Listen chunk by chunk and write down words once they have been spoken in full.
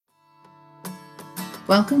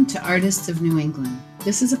Welcome to Artists of New England.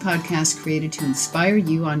 This is a podcast created to inspire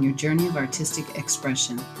you on your journey of artistic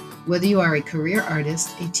expression. Whether you are a career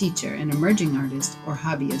artist, a teacher, an emerging artist, or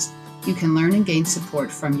hobbyist, you can learn and gain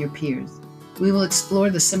support from your peers. We will explore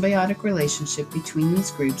the symbiotic relationship between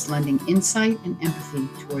these groups, lending insight and empathy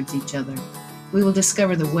towards each other. We will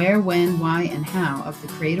discover the where, when, why, and how of the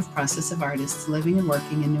creative process of artists living and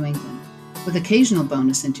working in New England, with occasional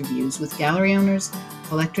bonus interviews with gallery owners,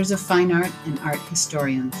 collectors of fine art, and art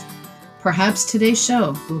historians. Perhaps today's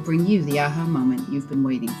show will bring you the aha moment you've been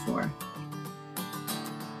waiting for.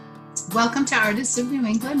 Welcome to Artists of New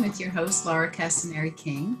England with your host, Laura Castaneri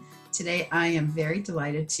King. Today, I am very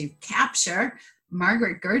delighted to capture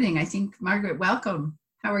Margaret Girding. I think, Margaret, welcome.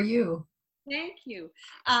 How are you? Thank you.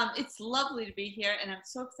 It's lovely to be here, and I'm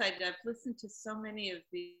so excited. I've listened to so many of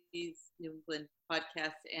these New England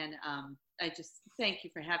podcasts, and I just thank you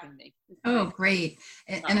for having me. Oh, great.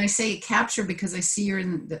 And I say capture because I see you're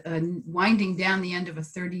in the, winding down the end of a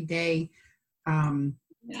 30-day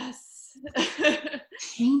yes.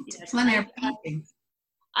 plein air painting.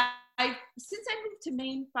 Since I moved to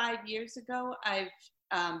Maine 5 years ago, I've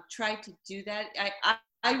tried to do that.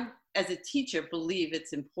 I, as a teacher, believe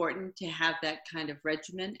it's important to have that kind of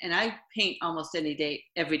regimen. And I paint almost any day,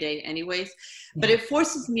 every day anyways, but it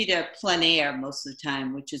forces me to plein air most of the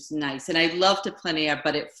time, which is nice. And I love to plein air,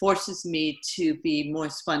 but it forces me to be more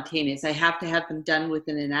spontaneous. I have to have them done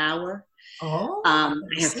within an hour. I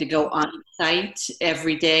have to go on site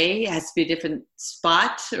every day. It has to be a different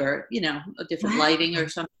spot or, a different lighting or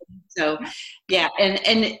something. So yeah.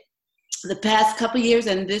 And the past couple of years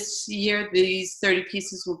and this year, these 30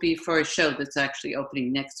 pieces will be for a show that's actually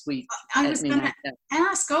opening next week. I was going to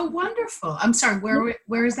ask. Oh, wonderful. I'm sorry.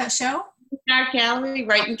 Where is that show? Art Gallery,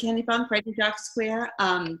 right in Kennebunk, right in Dock Square.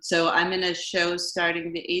 So I'm in a show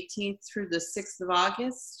starting the 18th through the 6th of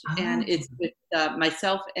August. And it's with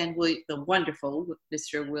myself and the wonderful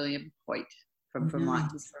Mr. William Hoyt from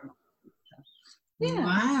Vermont. He's from Vermont. Yeah.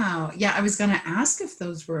 Wow. Yeah, I was going to ask if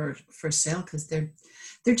those were for sale because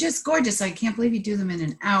they're just gorgeous. I can't believe you do them in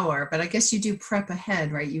an hour, but I guess you do prep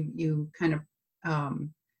ahead, right? You kind of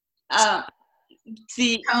do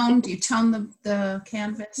you tone the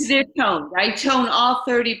canvas? They're toned. I tone all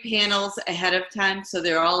 30 panels ahead of time, so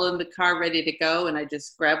they're all in the car ready to go, and I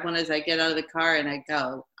just grab one as I get out of the car and I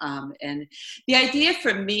go. And the idea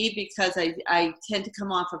for me, because I tend to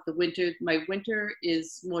come off of the winter, my winter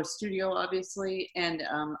is more studio, obviously, and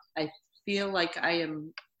I feel like I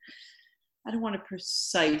don't want to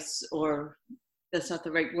precise, or that's not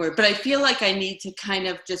the right word, but I feel like I need to kind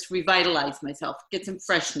of just revitalize myself, get some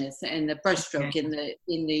freshness and the brushstroke in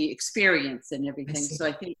the experience and everything. So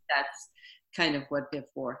I think that's kind of what they're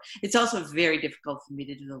for. It's also very difficult for me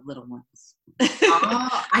to do the little ones.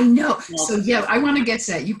 Oh, I know. So yeah, I want to get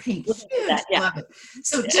to that. You paint huge. Love it.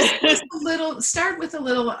 So just start with a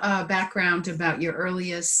little background about your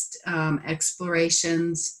earliest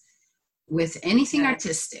explorations with anything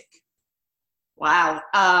artistic. Wow.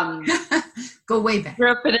 Go way back.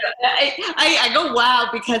 I go wow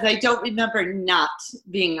because I don't remember not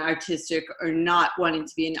being artistic or not wanting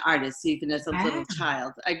to be an artist, even as a little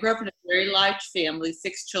child. I grew up in a very large family,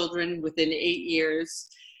 6 children within 8 years.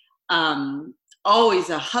 Always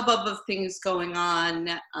a hubbub of things going on.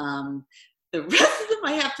 The rest of them,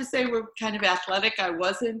 I have to say, were kind of athletic. I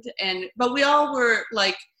wasn't. But we all were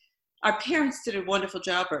like, our parents did a wonderful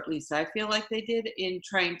job, or at least I feel like they did, in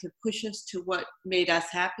trying to push us to what made us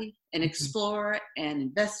happy and explore and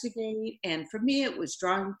investigate. And for me, it was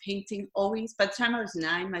drawing, painting, always. By the time I was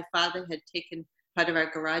 9, my father had taken part of our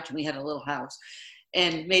garage, and we had a little house,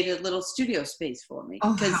 and made a little studio space for me.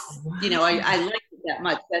 Because, I liked it that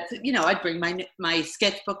much. That's, I'd bring my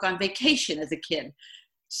sketchbook on vacation as a kid.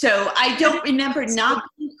 So I don't remember not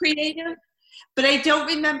being creative, but I don't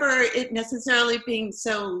remember it necessarily being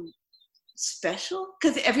so special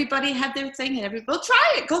because everybody had their thing and everybody, well,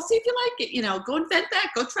 try it, go see if you like it, go invent that,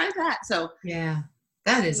 go try that. So yeah,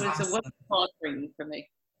 that is awesome. A wonderful upbringing for me.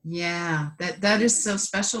 Yeah, that is so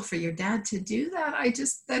special for your dad to do that.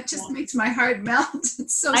 That just makes my heart melt.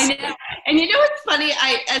 It's so I know. And what's funny,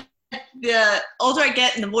 as the older I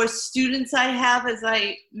get and the more students I have as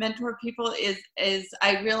I mentor people is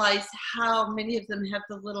I realize how many of them have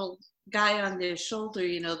the little guy on their shoulder,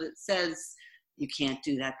 that says, you can't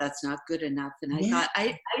do that. That's not good enough. And I thought,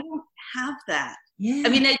 I don't have that. Yeah. I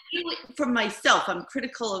mean, I do it for myself. I'm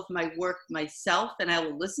critical of my work myself, and I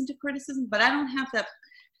will listen to criticism, but I don't have that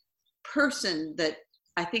person that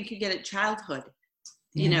I think you get at childhood,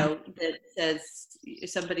 that says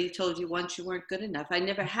somebody told you once you weren't good enough. I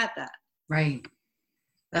never had that. Right.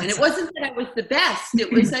 And it wasn't that I was the best.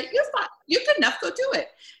 It was that you're good enough, go do it.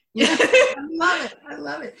 Yeah, I love it. I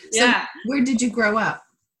love it. Yeah. So where did you grow up?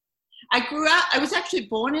 I was actually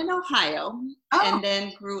born in Ohio and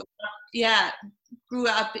then grew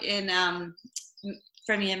up in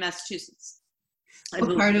Framingham, Massachusetts.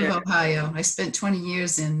 What part of Ohio? I spent 20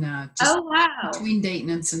 years in between Dayton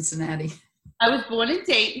and Cincinnati. I was born in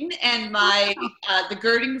Dayton, and the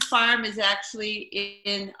Girding Farm is actually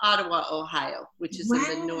in Ottawa, Ohio, which is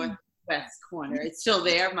in the northwest corner. It's still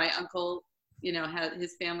there. My uncle,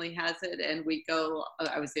 his family has it, and we go.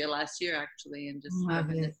 I was there last year actually, and just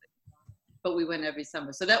love it. But we went every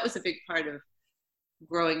summer, so that was a big part of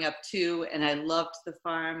growing up too. And I loved the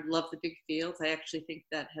farm, loved the big fields. I actually think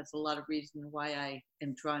that has a lot of reason why I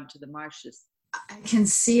am drawn to the marshes. I can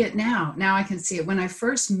see it now. Now I can see it. When I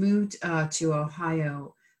first moved to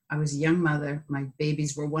Ohio, I was a young mother. My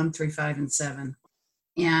babies were 1, 3, 5, and 7.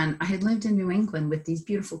 And I had lived in New England with these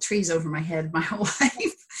beautiful trees over my head my whole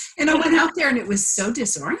life. And I went out there and it was so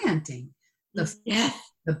disorienting.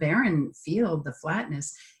 The barren field, the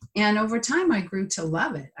flatness. And over time, I grew to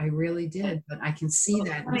love it. I really did. But I can see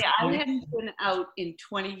that. I hadn't been out in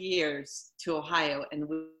 20 years to Ohio. And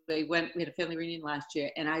we had a family reunion last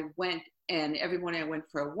year. And I went, and every morning I went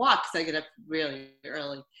for a walk because I get up really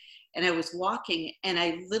early. And I was walking, and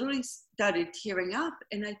I literally started tearing up.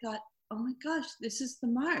 And I thought, oh my gosh, this is the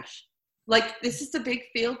marsh. Like, this is the big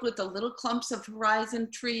field with the little clumps of horizon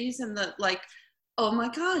trees and oh my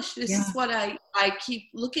gosh, this is what I keep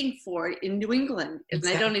looking for in New England, and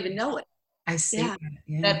exactly. I don't even know it. I see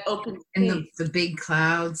that open space. And the big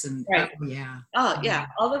clouds and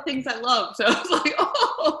all the things I love. So I was like,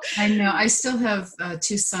 I know. I still have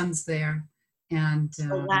 2 sons there, and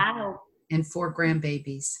and 4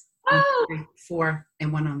 grandbabies. 4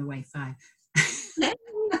 and 1 on the way, 5.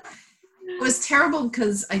 It was terrible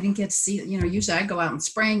because I didn't get to see. Usually I go out in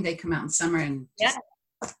spring, they come out in summer, and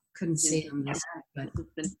couldn't see them. But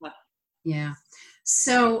yeah.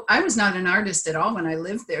 So I was not an artist at all when I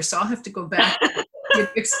lived there. So I'll have to go back and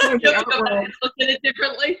explore the art world. Look at it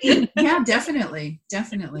differently. Yeah, definitely.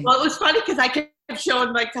 Well, it was funny because I kept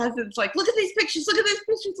showing my cousins, like, look at these pictures, look at these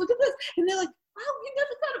pictures, look at this. And they're like, wow, we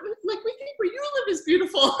never thought it was like, we think where you live is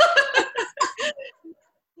beautiful.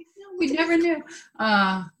 We never knew.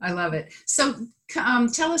 I love it. So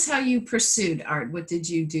tell us how you pursued art. What did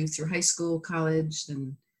you do through high school, college?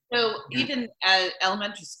 So even at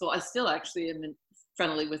elementary school, I still actually am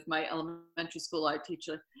friendly with my elementary school art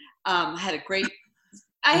teacher. I had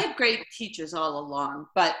great teachers all along,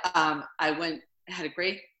 but I had a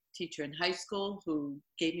great teacher in high school who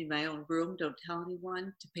gave me my own room, don't tell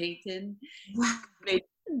anyone, to paint in. Wow. They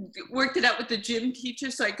worked it out with the gym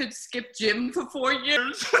teacher so I could skip gym for 4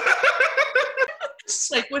 years.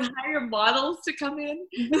 Would hire models to come in.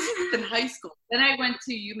 This was in high school. Then I went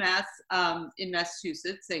to UMass in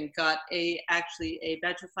Massachusetts and got a Bachelor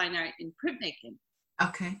of Fine Art in printmaking.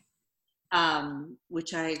 Okay.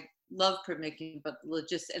 Which I love printmaking, but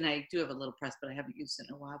and I do have a little press, but I haven't used it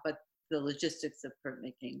in a while. But the logistics of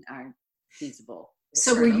printmaking aren't feasible.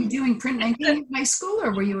 So were you doing printmaking in high school,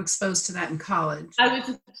 or were you exposed to that in college? I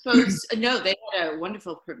was exposed. No, they had a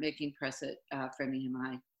wonderful printmaking press at Framingham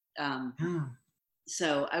High.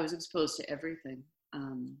 So I was exposed to everything.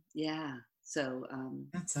 So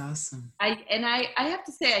that's awesome. I have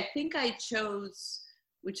to say, I think I chose,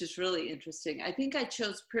 which is really interesting, I think I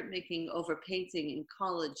chose printmaking over painting in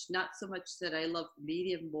college, not so much that I loved the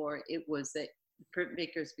medium more, it was that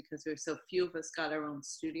printmakers, because there were so few of us, got our own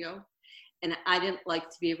studio. And I didn't like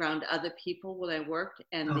to be around other people when I worked,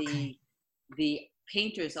 and the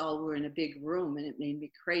painters all were in a big room, and it made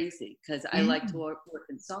me crazy because I like to work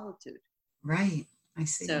in solitude. Right, I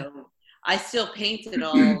see. So I still painted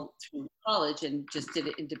all through college and just did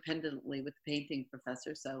it independently with the painting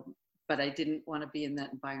professor. But I didn't want to be in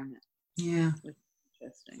that environment. Yeah, which is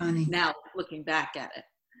interesting. Funny. Now looking back at it.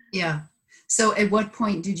 Yeah. So at what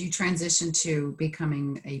point did you transition to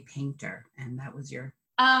becoming a painter? And that was your...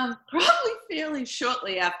 Probably fairly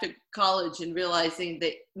shortly after college, and realizing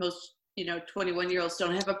that most 21-year-olds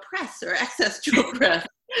don't have a press or access to a press.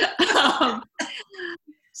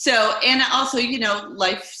 So, and also,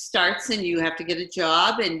 life starts and you have to get a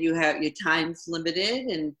job and your time's limited,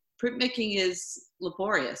 and printmaking is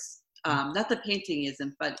laborious. Not that painting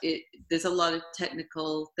isn't, but there's a lot of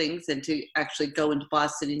technical things, and to actually go into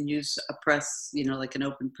Boston and use a press, like an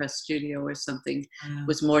open press studio or something,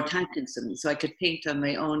 was more time consuming. So I could paint on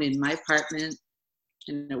my own in my apartment,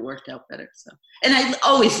 and it worked out better. So, and I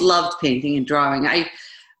always loved painting and drawing.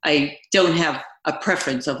 I don't have a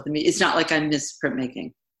preference over the It's not like I miss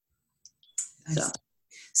printmaking.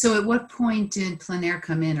 So at what point did plein air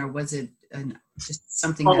come in, or was it just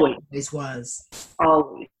something Always. that always was?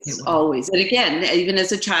 Always. And again, even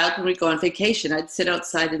as a child, when we go on vacation, I'd sit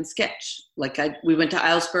outside and sketch. Like we went to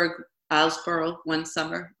Islesboro one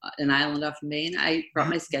summer, an island off of Maine. I brought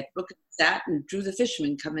my sketchbook and sat and drew the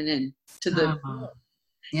fishermen coming in to the,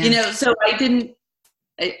 so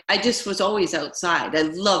I just was always outside. I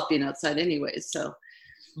love being outside anyways. So.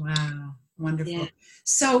 Wow. Wonderful. Yeah.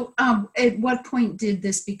 So at what point did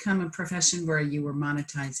this become a profession where you were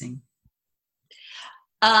monetizing?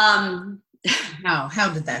 How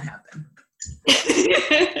did that happen?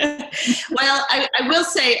 Well, I will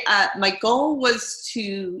say my goal was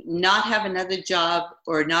to not have another job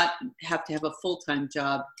or not have to have a full-time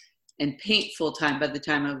job and paint full-time by the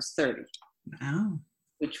time I was 30. Wow.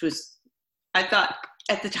 Which was,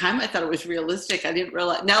 at the time, I thought it was realistic. I didn't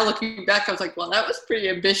realize. Now looking back, I was like, well, that was pretty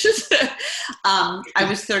ambitious. I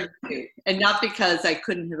was 32, and not because I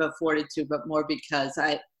couldn't have afforded to, but more because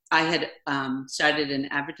I had started an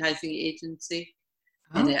advertising agency,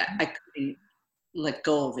 and I couldn't let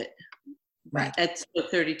go of it. Right. At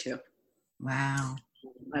 32. Wow.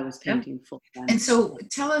 I was painting full time. And so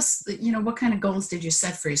tell us, what kind of goals did you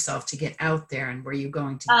set for yourself to get out there, and were you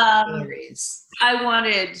going to galleries? I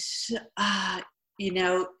wanted,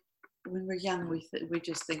 when we're young, we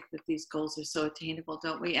just think that these goals are so attainable,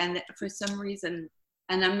 don't we? And for some reason,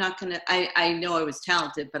 and I'm not going to, I know I was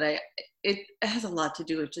talented, but it has a lot to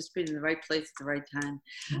do with just being in the right place at the right time.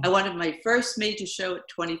 Mm-hmm. I wanted my first major show at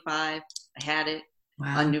 25. I had it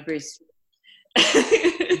on Newbury Street.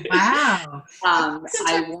 Wow.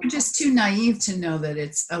 I'm just too naive to know that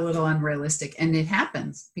it's a little unrealistic, and it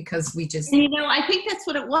happens because we just. I think that's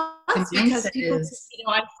what it was, because people,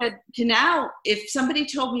 I said to now, if somebody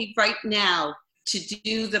told me right now to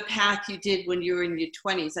do the path you did when you were in your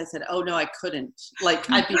 20s, I said, oh no, I couldn't. Like,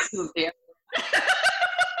 I'd be too embarrassed.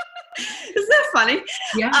 Isn't that funny?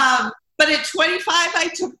 Yeah. But at 25, I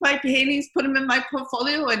took my paintings, put them in my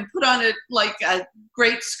portfolio, and put on a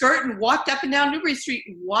great skirt and walked up and down Newbury Street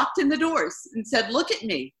and walked in the doors and said, look at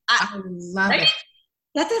me. I love it.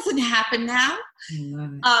 That doesn't happen now. I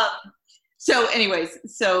love it. So anyways,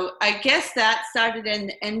 I guess that started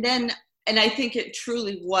and I think it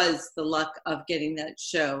truly was the luck of getting that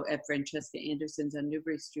show at Francesca Anderson's on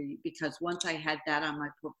Newbury Street, because once I had that on my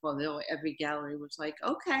portfolio, every gallery was like,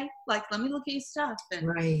 okay, let me look at your stuff. And,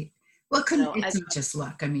 right. Well, it's not just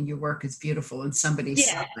luck. I mean, your work is beautiful, and somebody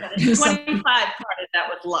saw it. 25 part of that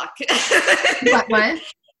was luck. What?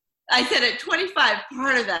 I said at 25,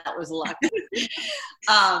 part of that was luck.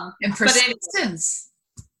 And persistence.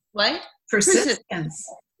 What? Persistence.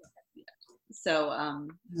 So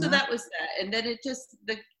that was that. And then it just,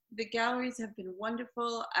 the galleries have been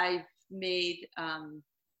wonderful. I've made,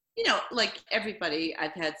 like everybody,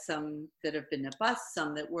 I've had some that have been a bust,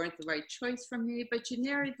 some that weren't the right choice for me, but you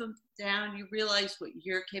narrow them down, you realize what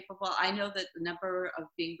you're capable. I know that the number of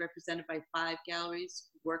being represented by 5 galleries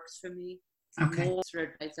works for me. Okay. More spread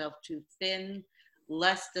myself too thin.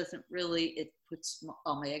 Less doesn't really, it puts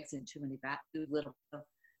all my eggs in too little.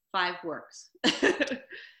 5 works.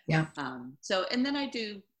 Yeah. And then I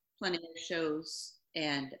do plenty of shows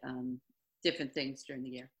and different things during the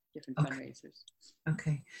year, different fundraisers.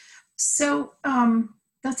 Okay. So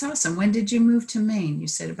that's awesome. When did you move to Maine? You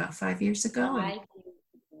said about 5 years ago.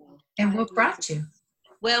 And what brought you?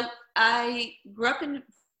 Well, I grew up in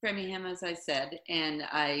Framingham, as I said, and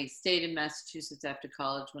I stayed in Massachusetts after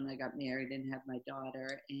college when I got married and had my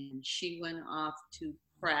daughter. And she went off to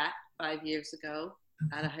Pratt 5 years ago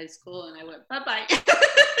out of high school, and I went, bye-bye.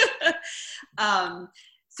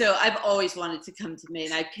 So I've always wanted to come to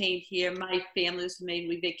Maine. I paint here. My family was from Maine.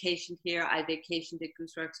 We vacationed here. I vacationed at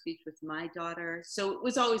Goose Rocks Beach with my daughter. So it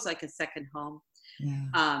was always like a second home.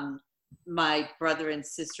 Yeah. My brother and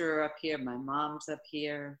sister are up here. My mom's up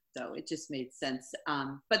here. So it just made sense.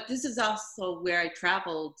 But this is also where I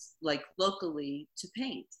traveled, locally to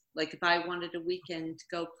paint. Like if I wanted a weekend to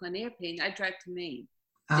go plein air paint, I'd drive to Maine,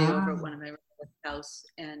 stay over at one of my relatives' house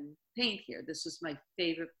and paint here. This was my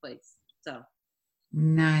favorite place. So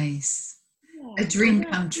nice. Yeah, a dream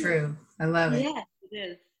come true. I love it. Yeah, it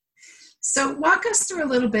is. So walk us through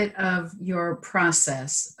a little bit of your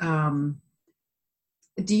process.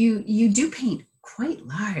 You do paint quite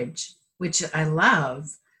large, which I love.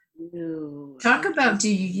 Ooh. Talk about, do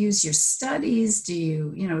you use your studies? Do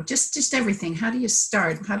you, just everything? How do you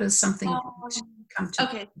start? How does something come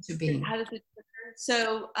to being? How does it occur?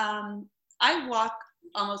 So I walk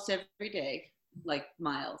almost every day, like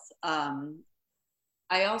miles.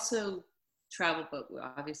 I also travel, but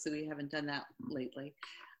obviously we haven't done that lately.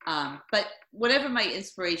 But whatever my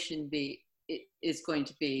inspiration is going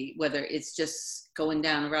to be, whether it's just going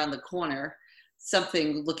down around the corner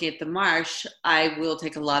something looking at the marsh, I will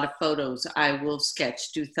take a lot of photos. I will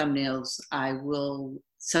sketch, do thumbnails. I will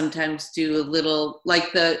sometimes do a little, like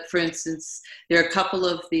for instance, there are a couple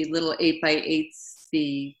of the little 8x8s,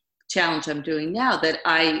 the challenge I'm doing now that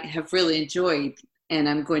I have really enjoyed, and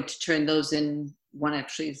I'm going to turn those in. One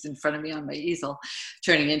actually is in front of me on my easel,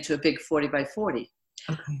 turning into a big 40x40.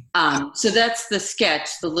 Okay. So that's the sketch,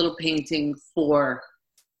 the little painting for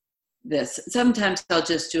this. Sometimes I'll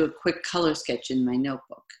just do a quick color sketch in my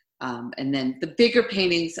notebook. And then the bigger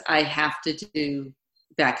paintings I have to do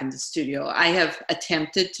back in the studio. I have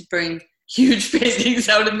attempted to bring huge paintings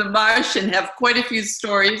out in the marsh and have quite a few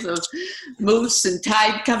stories of moose and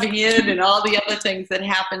tide coming in and all the other things that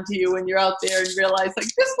happen to you when you're out there and realize, like,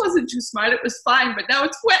 this wasn't too smart, it was fine, but now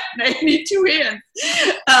it's wet and I need 2 hands.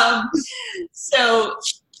 So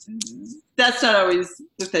that's not always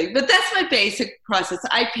the thing, but that's my basic process.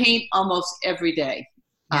 I paint almost every day.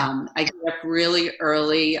 I get up really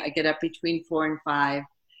early. I get up between 4 and 5.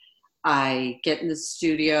 I get in the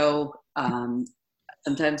studio.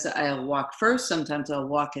 Sometimes I'll walk first. Sometimes I'll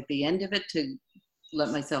walk at the end of it to let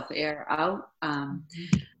myself air out.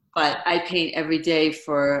 But I paint every day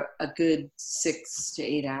for a good 6 to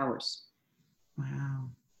 8 hours. Wow.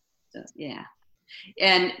 So, yeah.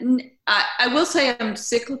 And I will say I'm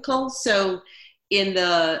cyclical. So in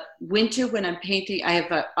the winter when I'm painting, I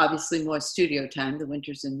have obviously more studio time. The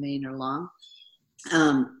winters in Maine are long.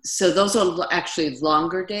 So those are actually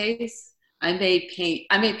longer days. I may paint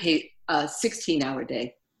a 16-hour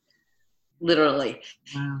day, literally.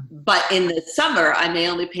 Wow. But in the summer, I may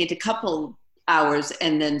only paint a couple hours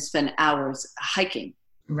and then spend hours hiking.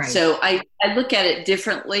 Right. So I look at it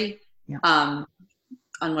differently on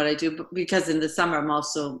what I do, because in the summer, I'm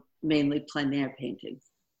also mainly plein air painting.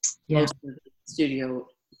 Yeah. Most of the studio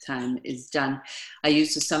time is done. I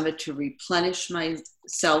use the summer to replenish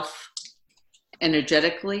myself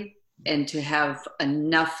energetically and to have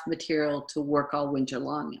enough material to work all winter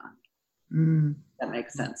long on. That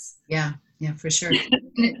makes sense. Yeah, for sure.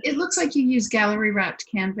 It looks like you use gallery wrapped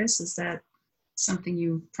canvas. Is that something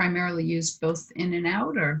you primarily use both in and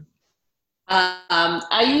out, or?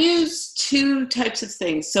 I use 2 types of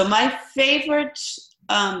things. So my favorite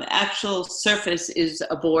actual surface is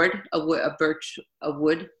a board, a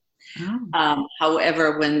wood. Oh.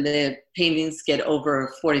 However, when the paintings get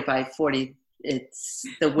over 40x40, it's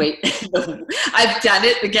the weight. I've done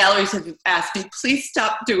it. The galleries have asked me, please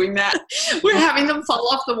stop doing that. We're having them fall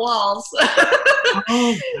off the walls.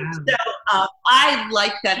 Oh, wow. So I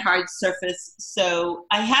like that hard surface. So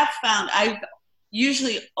I have found I've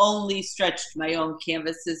usually only stretched my own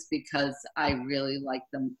canvases because I really like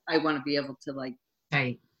them. I want to be able to, like,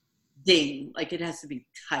 tight. Ding, like it has to be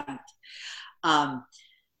tight.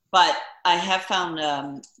 But I have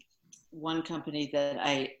found one company that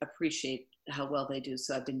I appreciate how well they do,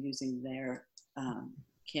 so I've been using their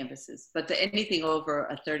canvases. But anything over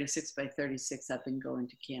a 36x36, I've been going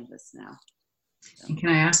to canvas now. So. And can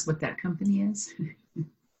I ask what that company is?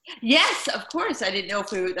 Yes, of course. I didn't know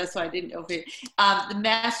if we were, that's why I didn't know if we the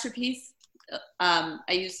Masterpiece. I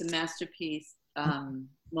use the Masterpiece.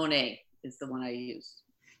 Monet is the one I use.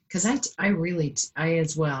 Because I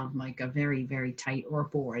as well like a very, very tight or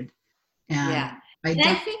board. And I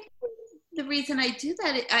think the reason I do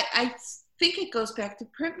that, I think it goes back to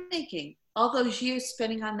printmaking. All those years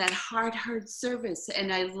spending on that hard surface,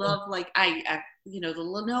 and I love, like, the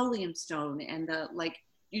linoleum stone and the, like,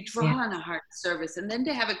 you draw on a hard surface, and then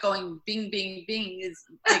to have it going bing, bing, bing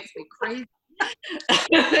makes me crazy.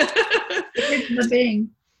 The bing.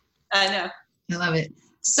 I know. I love it.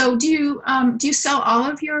 So do you sell all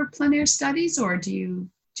of your plein air studies, or do you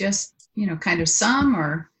just, kind of some,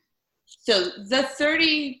 or? So the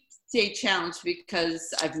 30-day challenge,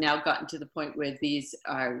 because I've now gotten to the point where these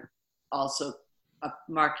are also a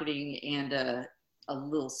marketing and a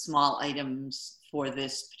little small items for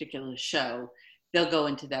this particular show. They'll go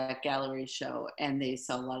into that gallery show, and they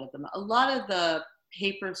sell a lot of them. A lot of the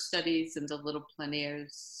paper studies and the little plein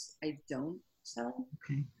airs I don't sell.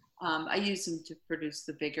 Okay. I use them to produce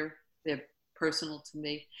the bigger. They're personal to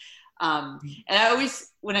me. And I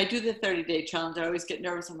always, when I do the 30-day challenge, I always get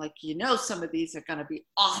nervous. I'm like, some of these are going to be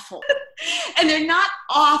awful. And they're not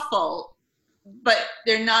awful, but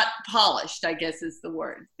they're not polished, I guess is the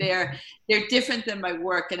word. They're different than my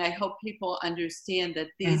work. And I hope people understand that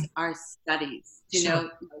these are studies.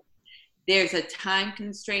 There's a time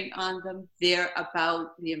constraint on them. They're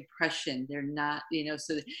about the impression. They're not,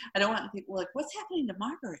 so I don't want people like, what's happening to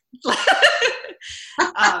Margaret?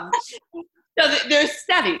 So they're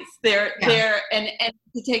studies. They're and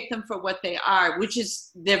to take them for what they are, which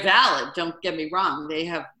is, they're valid. Don't get me wrong. They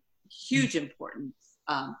have huge importance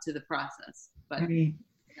to the process. but right.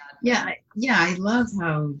 Yeah, I love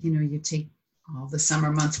how, you take all the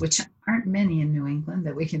summer months, which aren't many in New England,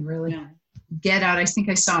 that we can really get out. I think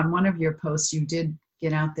I saw in one of your posts you did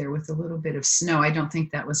get out there with a little bit of snow. I don't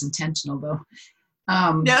think that was intentional though.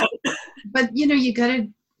 No. But you got to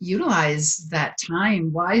utilize that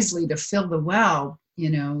time wisely to fill the well. You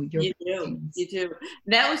do.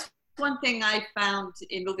 That was one thing I found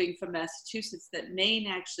in moving from Massachusetts, that Maine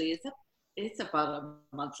actually it's about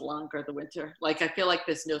a month longer the winter. Like I feel like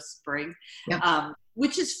there's no spring,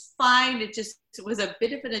 which is fine. It was a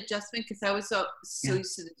bit of an adjustment because I was so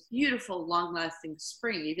used to this beautiful, long-lasting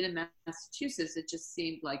spring. Even in Massachusetts, it just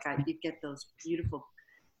seemed like you'd get those beautiful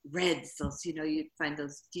reds. Those, you'd find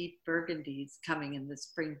those deep burgundies coming in the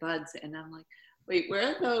spring buds, and I'm like, wait,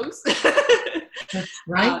 where are those? That's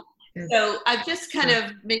right. So I've just kind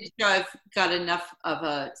of made sure I've got enough of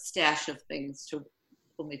a stash of things to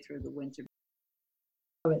pull me through the winter.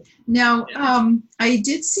 Now, I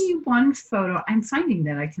did see one photo. I'm finding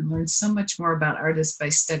that I can learn so much more about artists by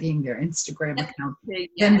studying their Instagram account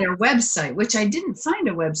than their website, which I didn't find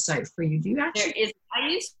a website for you. Do you actually? There is. I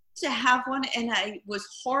used to have one, and I was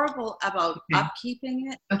horrible about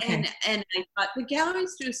upkeeping it. Okay. And I thought the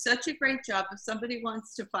galleries do such a great job. If somebody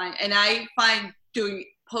wants to find, and I find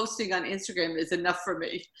posting on Instagram is enough for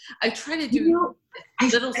me. I try to do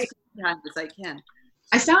little screen time as I can.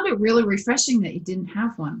 I found it really refreshing that you didn't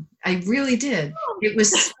have one. I really did. It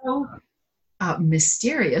was so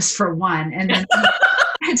mysterious for one. And then I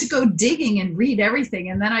had to go digging and read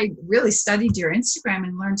everything. And then I really studied your Instagram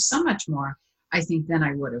and learned so much more, I think, than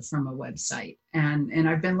I would have from a website. And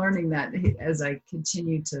I've been learning that as I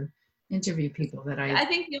continue to interview people that I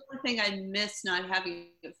think the only thing I miss not having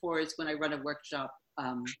it for is when I run a workshop,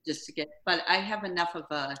 just to get, but I have enough of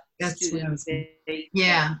a student base.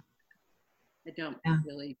 Yeah. I don't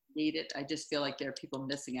really need it. I just feel like there are people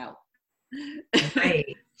missing out.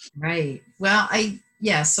 Right. Well,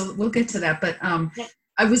 so we'll get to that. But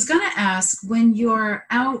I was going to ask, when you're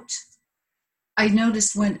out, I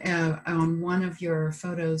noticed when on one of your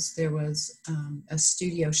photos, there was a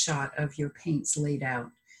studio shot of your paints laid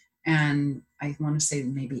out. And I want to say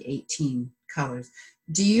maybe 18 colors.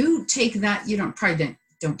 Do you take that? You don't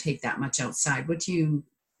take that much outside.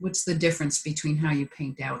 What's the difference between how you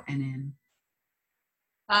paint out and in?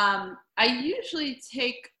 I usually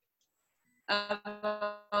take 12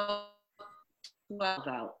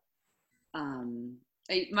 out.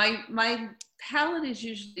 My palette is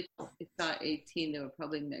usually, it's not 18, they were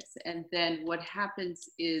probably mixed. And then what happens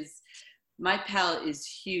is my palette is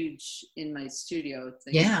huge in my studio. It's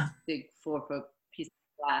like a big 4-foot piece of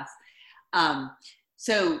glass.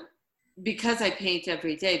 So because I paint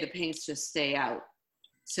every day, the paints just stay out.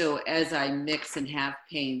 So as I mix and have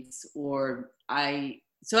paints,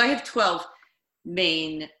 so I have 12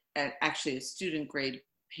 main, actually a student grade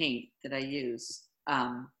paint that I use,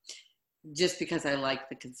 just because I like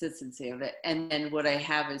the consistency of it. And then what I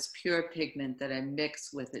have is pure pigment that I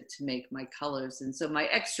mix with it to make my colors. And so my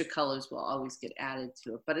extra colors will always get added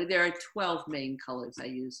to it. But there are 12 main colors I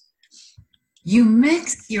use. You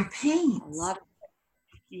mix your paints? I love it.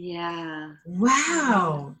 Yeah.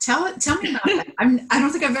 Wow. Tell me about that. I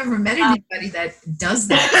don't think I've ever met anybody that does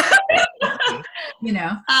that.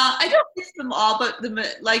 I don't mix them all, but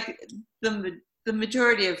the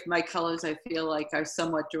majority of my colors I feel like are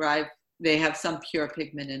somewhat derived. They have some pure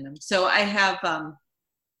pigment in them. So I have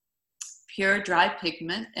pure dry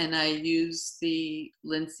pigment, and I use the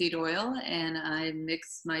linseed oil, and I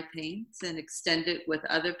mix my paints and extend it with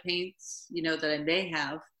other paints, that I may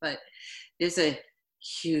have. But there's a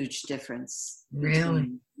huge difference.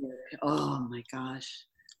 Really? Oh my gosh.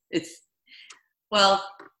 It's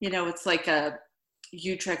like a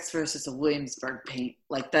Utrecht versus a Williamsburg paint.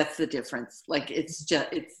 Like that's the difference. Like it's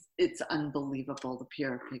unbelievable, the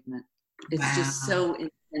pure pigment. It's just so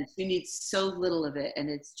intense. You need so little of it, and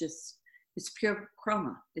it's pure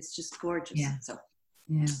chroma. It's just gorgeous. Yeah. So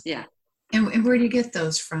yeah. And where do you get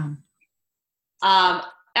those from?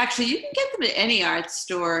 Actually, you can get them at any art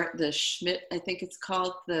store. The Schmidt, I think it's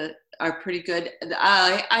called, are pretty good.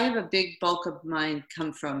 I have a big bulk of mine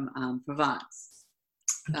come from Provence,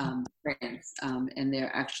 France, and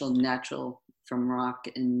they're actual natural from rock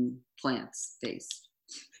and plants based.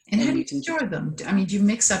 And how do you store them? I mean, do you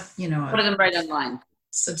mix up, put them right online.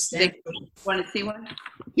 Substantial. Want to see one?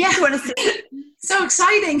 Yeah. You want to see? So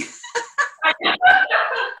exciting.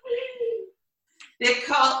 They're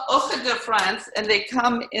called Eau de France, and they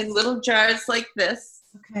come in little jars like this.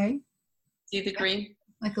 Okay. See the green?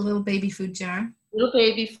 Like a little baby food jar. Little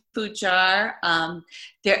baby food jar.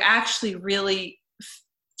 They're actually really,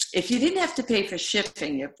 if you didn't have to pay for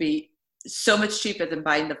shipping, it'd be so much cheaper than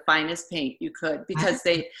buying the finest paint you could, because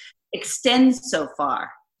they extend so far.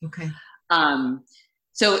 Okay.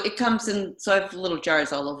 So it comes in, so I have little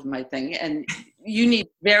jars all over my thing, and you need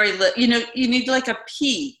very little, you need like a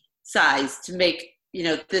pea size to make,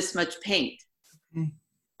 this much paint. Okay.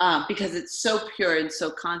 Because it's so pure and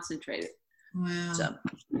so concentrated. Wow.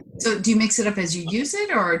 So do you mix it up as you use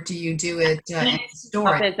it, or do you do it and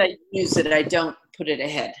store it? As I use it, I don't put it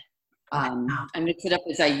ahead. I mix it up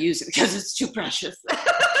as I use it because it's too precious.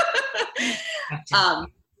 Gotcha.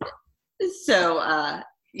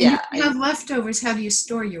 Yeah. If you have leftovers, how do you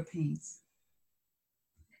store your paints?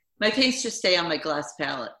 My paints just stay on my glass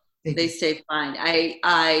palette. They stay fine.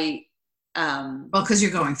 Well, because you're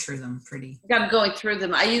going through them I'm going through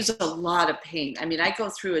them. I use a lot of paint. I mean, I go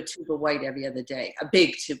through a tube of white every other day, a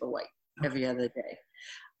big tube of white every other day.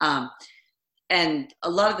 And a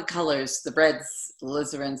lot of the colors, the reds, the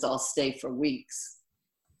alizarans, all stay for weeks.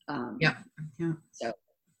 Yeah. So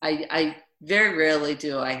I very rarely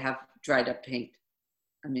do I have dried up paint.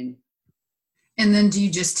 I mean. And then do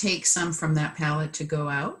you just take some from that palette to go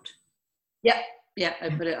out? Yeah. Yeah. I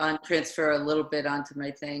put it on, transfer a little bit onto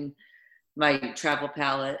my travel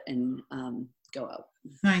palette, and go out.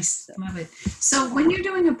 Nice. Love it. So when you're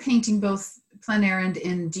doing a painting, both plein air and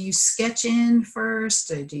in, do you sketch in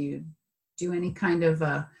first, or do you do any kind of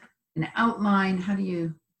an outline? How do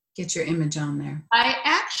you get your image on there? I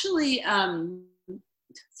actually, I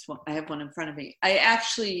have one in front of me. I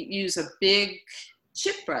actually use a big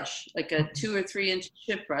chip brush, like a 2 or 3 inch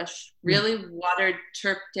chip brush, really watered,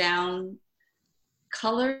 turped down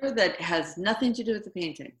color that has nothing to do with the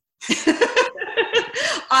painting.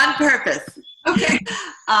 On purpose. Okay.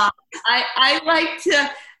 I like to,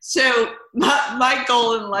 so my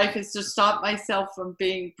goal in life is to stop myself from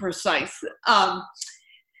being precise.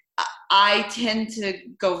 I tend to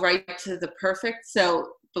go right to the perfect,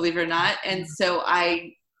 so believe it or not. And so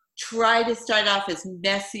I try to start off as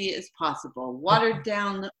messy as possible. Watered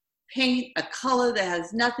down paint, a color that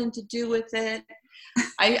has nothing to do with it.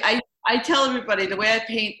 I tell everybody the way I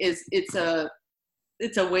paint is it's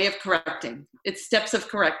a way of correcting. It's steps of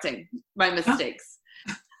correcting my mistakes.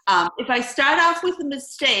 If I start off with a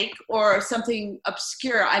mistake or something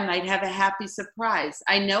obscure, I might have a happy surprise.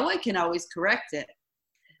 I know I can always correct it,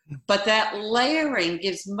 but that layering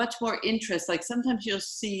gives much more interest. Like sometimes you'll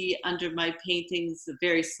see under my paintings a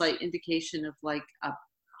very slight indication of like a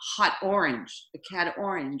hot orange, a cat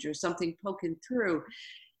orange or something poking through.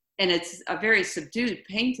 And it's a very subdued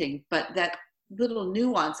painting, but that little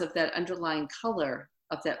nuance of that underlying color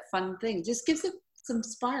of that fun thing just gives it some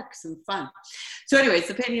spark, some fun. So anyways,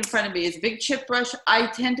 the painting in front of me is a big chip brush. I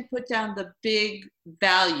tend to put down the big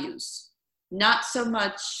values, not so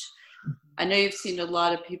much. I know you've seen a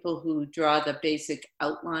lot of people who draw the basic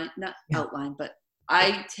outline, not outline, but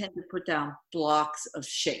I tend to put down blocks of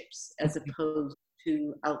shapes as opposed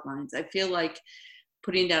to outlines. I feel like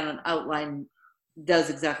putting down an outline does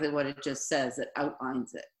exactly what it just says. It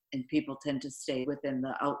outlines it, and people tend to stay within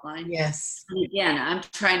the outline. Yes. And again, I'm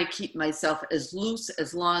trying to keep myself as loose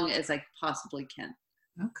as long as I possibly can.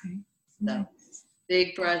 Okay. So Nice.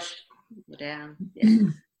 big brush, go down. Yeah.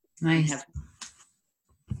 Nice.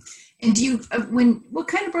 And do you, what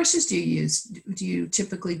kind of brushes do you use? Do you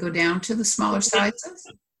typically go down to the smaller sizes?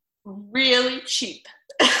 Really cheap.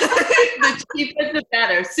 The cheaper the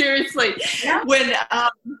better. Seriously. Yeah. When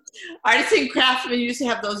Artisan Craftsman used to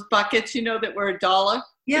have those buckets, that were $1.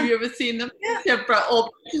 Yeah. Have you ever seen them? Yeah. They're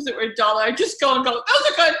old brushes that were $1. I just go and go,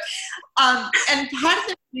 those are good. And part of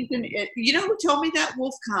the reason, who told me that?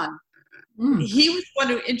 Wolf Kahn. He was the one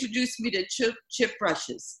who introduced me to chip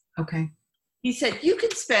brushes. Okay. He said, you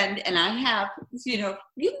can spend, and I have, you can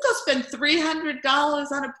go spend $300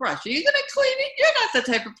 on a brush. Are you going to clean it? You're not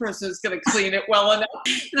the type of person who's going to clean it well enough.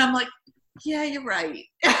 And I'm like, yeah, you're right.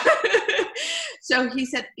 So he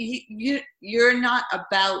said, you're not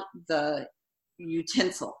about the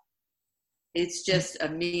utensil. It's just a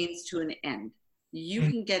means to an end. You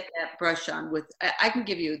can get that brush on with, I can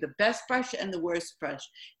give you the best brush and the worst brush.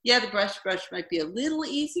 Yeah, the brush might be a little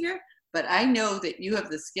easier, but I know that you have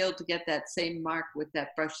the skill to get that same mark with that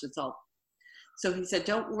brush that's all. So he said,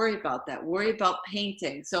 don't worry about that. Worry about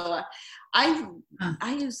painting. So I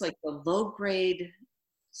use like the low grade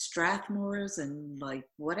Strathmores and like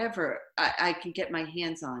whatever I can get my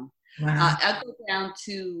hands on. Wow. I'll go down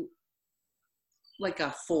to like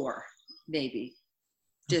a 4, maybe,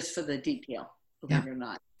 just for the detail, believe it or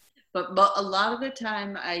not. But a lot of the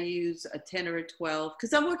time I use a 10 or a 12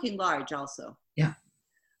 because I'm working large also. Yeah.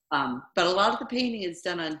 But a lot of the painting is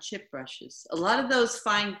done on chip brushes. A lot of those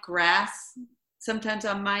fine grass sometimes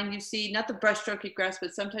on mine you see, not the brushstrokey grass,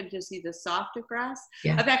 but sometimes you'll see the softer grass.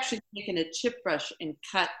 Yeah. I've actually taken a chip brush and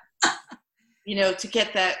cut, to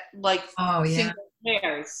get that like single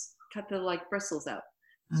hairs, cut the like bristles out.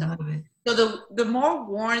 I love it. So the more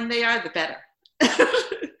worn they are, the better.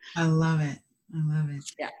 I love it.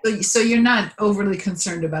 Yeah. So you're not overly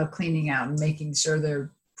concerned about cleaning out and making sure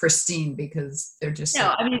they're pristine because they're just.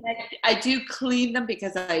 No, I mean, I do clean them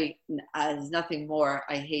because there's nothing more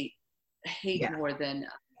I hate more than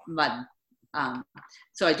mud.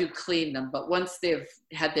 So I do clean them, but once they've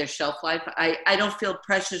had their shelf life, I don't feel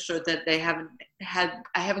precious or that I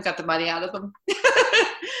haven't got the money out of them.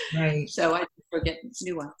 Right. So I forget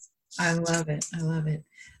new ones. I love it.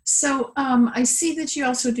 So I see that you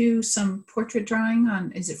also do some portrait drawing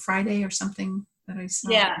on, is it Friday or something that I saw?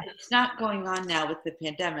 Yeah, it's not going on now with the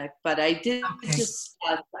pandemic, but I did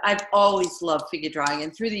I've always loved figure drawing.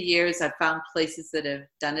 And through the years, I've found places that have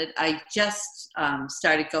done it. I just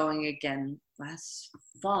started going again last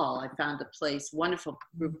fall. I found a place, wonderful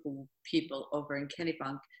group of people over in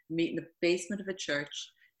Kennebunk, meet in the basement of a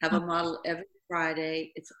church, have a model every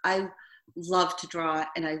Friday. I love to draw,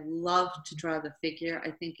 and I love to draw the figure.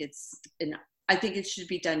 I think it should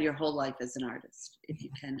be done your whole life as an artist, if you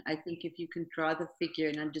can. I think if you can draw the figure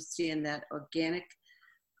and understand that organic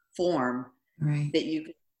form, right, that you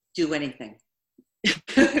can do anything.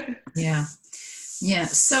 Yeah.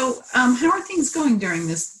 So how are things going during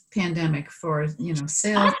this pandemic for,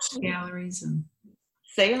 sales, galleries, and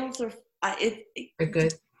sales they're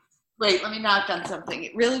good. Wait, let me knock on something.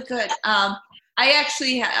 Really good. I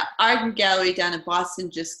actually had Arden Gallery down in Boston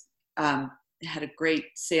just had a great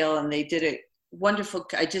sale, and they did a wonderful.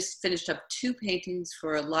 I just finished up 2 paintings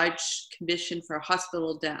for a large commission for a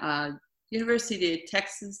hospital, University of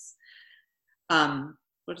Texas.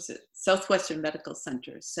 Southwestern Medical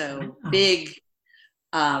Center. So big,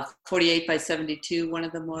 48 by 72. One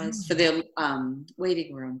of them was for their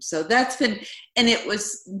waiting room. So that's been, and it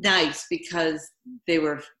was nice because they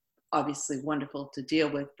were obviously wonderful to deal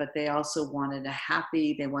with, but they also wanted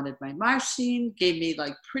they wanted my marsh scene, gave me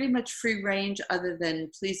like pretty much free range other than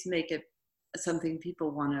please make it something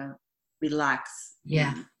people want to relax.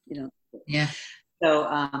 Yeah. Yeah. So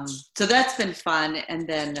that's been fun. And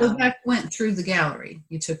then that went through the gallery.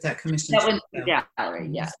 You took that commission. That went through the gallery,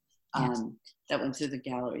 yeah. That went through the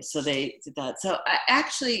gallery. So they did that. So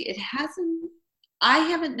I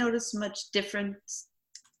haven't noticed much difference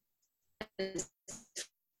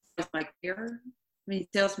my career. I mean,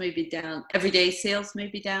 sales may be down. Everyday sales may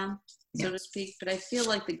be down, so to speak. But I feel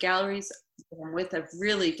like the galleries that I'm with have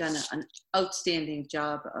really done an outstanding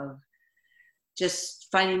job of just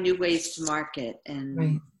finding new ways to market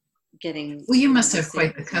and getting. Well, you must have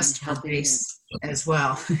quite the customer base as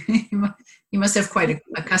well. You must have quite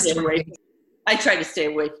a customer base. I try to stay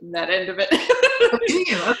away from that end of it. Oh, do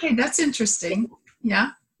you? Okay, that's interesting.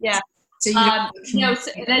 Yeah. Yeah. So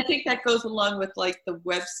and I think that goes along with like the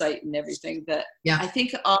website and everything that I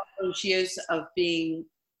think all those years of being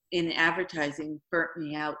in advertising burnt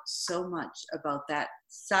me out so much about that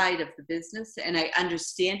side of the business. And I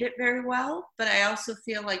understand it very well, but I also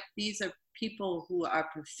feel like these are people who are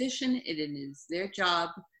proficient. It is their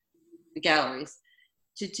job, the galleries,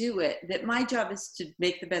 to do it. That my job is to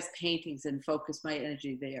make the best paintings and focus my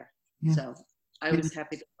energy there. Yeah. So I was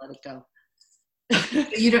happy to let it go.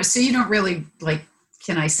 You don't really like,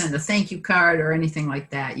 can I send a thank you card or anything like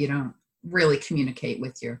that? You don't really communicate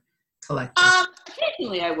with your collectors.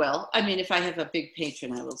 Occasionally I will. I mean, if I have a big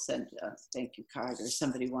patron, I will send a thank you card, or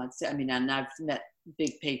somebody wants to. I mean, and I've met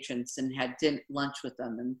big patrons and had lunch with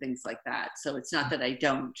them and things like that. So it's not that I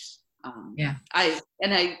don't. I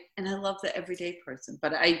love the everyday person,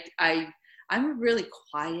 but I'm a really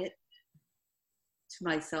quiet to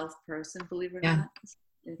myself person, believe it or not.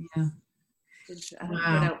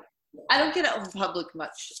 I don't get out in public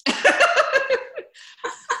much.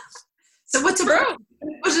 So what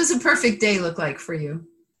does a perfect day look like for you?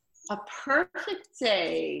 A perfect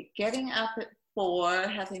day, getting up at 4,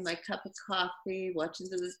 having my cup of coffee, watching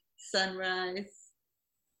the sunrise,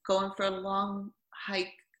 going for a long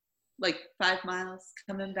hike, like 5 miles,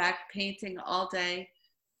 coming back, painting all day,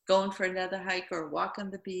 going for another hike or walk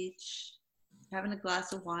on the beach, having a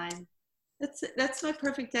glass of wine. That's my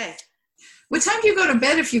perfect day. What time do you go to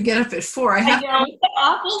bed if you get up at 4? I know, it's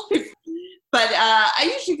awful. But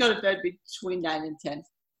I usually go to bed between 9 and 10.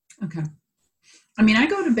 Okay. I mean, I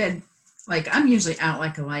go to bed, like, I'm usually out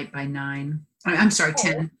like a light by 9. I'm sorry,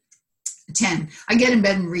 10. 10. I get in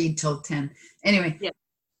bed and read till 10. Anyway. Yeah.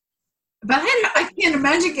 But I can't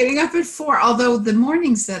imagine getting up at 4, although the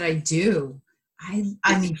mornings that I do,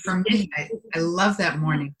 I mean, for me, I love that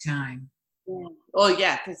morning time. Yeah. Oh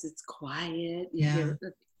yeah, because it's quiet. You Yeah, hear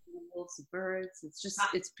the animals, the birds.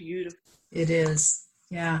 It's beautiful. it is.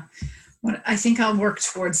 Yeah. Well, I think I'll work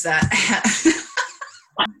towards that.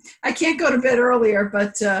 I can't go to bed earlier,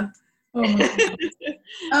 but oh my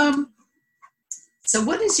God. So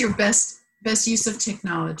what is your best use of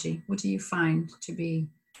technology? What do you find to be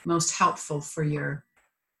most helpful for your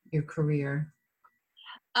career?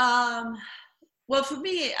 Well, for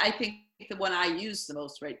me, I think the one I use the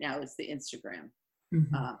most right now is the Instagram,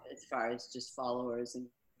 Mm-hmm. as far as just followers and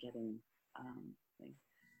getting. Things.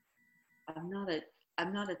 I'm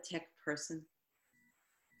not a tech person,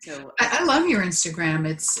 so I love your Instagram.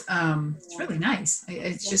 It's really nice.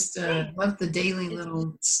 It's just love the daily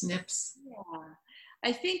little snips. Yeah.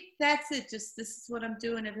 I think that's it. Just this is what I'm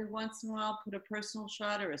doing every once in a while. Put a personal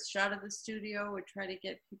shot or a shot of the studio, or try to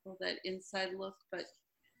get people that inside look. But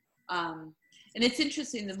and it's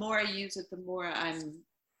interesting. The more I use it, the more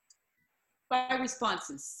my response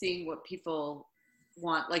is seeing what people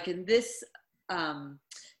want. Like in this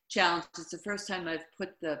challenge, it's the first time I've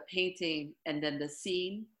put the painting and then the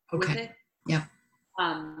scene with Okay. it. Yeah.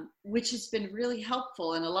 Which has been really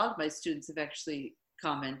helpful. And a lot of my students have actually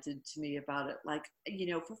commented to me about it. Like,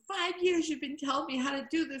 for 5 years, you've been telling me how to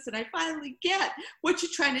do this. And I finally get what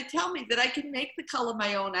you're trying to tell me, that I can make the color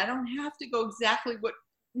my own. I don't have to go exactly what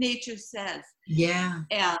nature says. Yeah.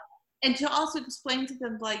 And to also explain to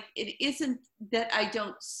them, like, it isn't that I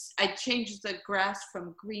change the grass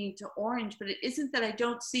from green to orange, but it isn't that I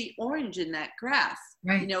don't see orange in that grass.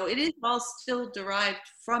 Right. It is all still derived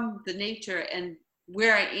from the nature and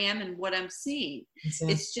where I am and what I'm seeing.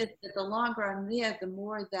 Exactly. It's just that the longer I'm there, the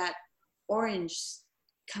more that orange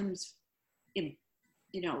comes in,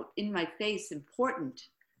 in my face, important.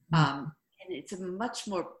 And it's a much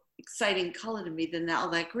more exciting color to me than all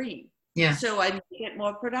that green. Yeah. So I make it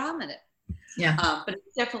more predominant. Yeah. But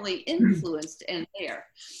it's definitely influenced and there.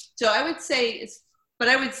 So I would say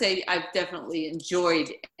I've definitely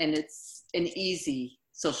enjoyed, and it's an easy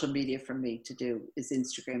social media for me to do, is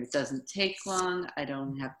Instagram. It doesn't take long. I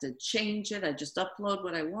don't have to change it. I just upload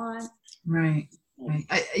what I want. Right. Right.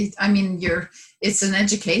 I mean, it's an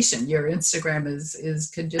education. Your Instagram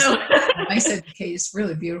could just be a nice education. It's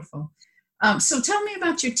really beautiful. So tell me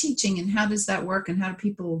about your teaching, and how does that work, and how do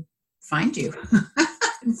people find you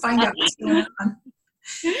and find out what's going on?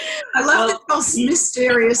 I love this whole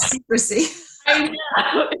mysterious secrecy. I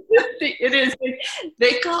know. It is.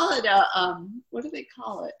 They call it what do they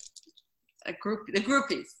call it? A group. The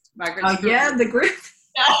groupies. Margaret's groupies. Yeah, the group.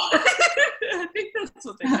 I think that's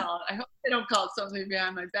what they call it. I hope they don't call it something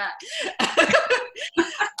behind my back.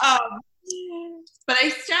 But I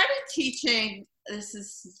started teaching. This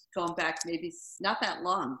is going back maybe not that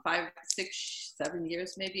long, 5, 6, 7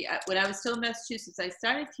 years maybe. When I was still in Massachusetts, I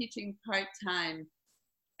started teaching part-time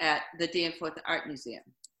at the Danforth Art Museum.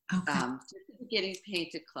 Okay. Just at the beginning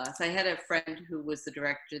painted class. I had a friend who was the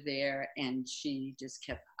director there, and she just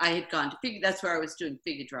kept, I had gone to figure, that's where I was doing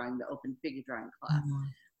figure drawing, the open figure drawing class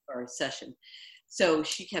or session. So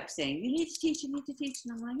she kept saying, you need to teach, and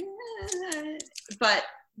I'm like,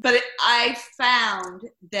 I found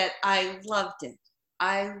that I loved it.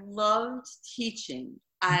 I loved teaching.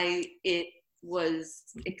 It was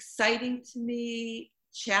exciting to me,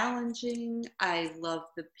 challenging. I love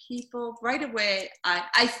the people. Right away,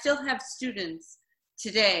 I still have students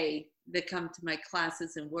today that come to my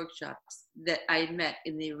classes and workshops that I met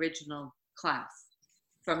in the original class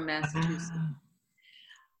from Massachusetts.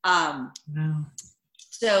 Wow.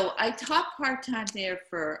 So I taught part-time there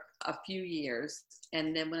for a few years.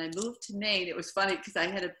 And then when I moved to Maine, it was funny because I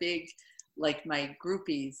had a big, like my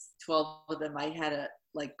groupies, 12 of them, I had a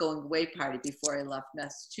going away party before I left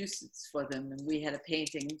Massachusetts for them. And we had a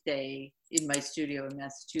painting day in my studio in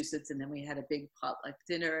Massachusetts. And then we had a big potluck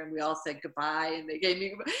dinner, and we all said goodbye, and they gave me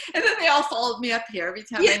goodbye. And then they all followed me up here every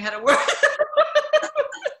time I had a word.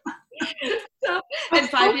 And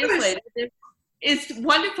 5 years later, it's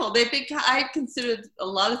wonderful. I considered a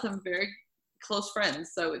lot of them very close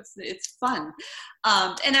friends. So it's fun.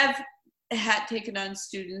 And I've had taken on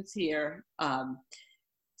students here.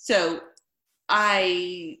 So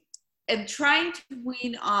I am trying to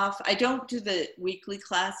wean off. I don't do the weekly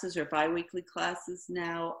classes or bi-weekly classes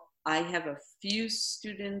now. I have a few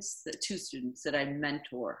students, 2 students that I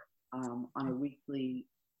mentor on a weekly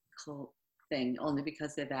thing, only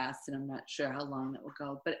because they've asked, and I'm not sure how long that will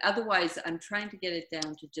go. But otherwise, I'm trying to get it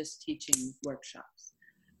down to just teaching workshops.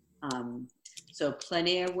 So plein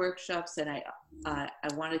air workshops, and I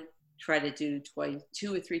want to try to do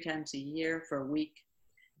 2 or 3 times a year for a week.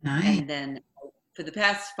 Nice. And then for the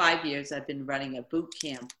past 5 years, I've been running a boot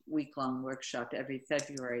camp week-long workshop every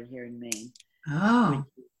February here in Maine. Oh.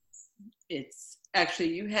 It's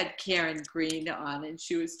actually, you had Karen Green on, and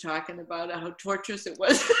she was talking about how torturous it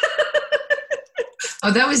was.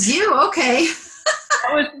 Oh, that was you. Okay.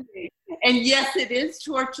 That was me. And yes, it is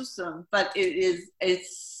torturesome, but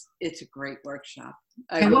it's a great workshop.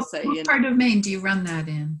 I And will what say. part of Maine do you run that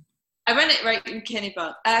in? I run it right in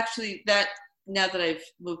Kennebunk. Actually, now that I've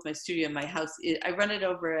moved my studio in my house, I run it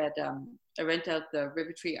over at, I rent out the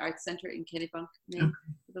River Tree Arts Center in Kennebunk, Maine,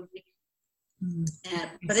 for the week.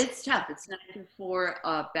 But it's tough. It's 9 to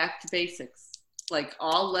 4, back to basics, like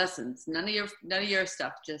all lessons. None of your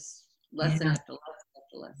stuff, just lesson after lesson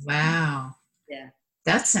after lesson. Wow. Yeah.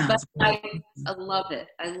 That sounds great. I love it.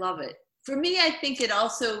 I love it. For me, I think it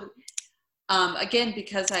also, again,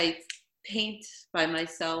 because I paint by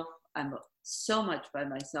myself, I'm so much by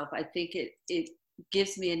myself. I think it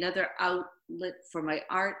gives me another outlet for my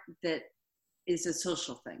art that is a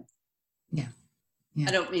social thing. Yeah.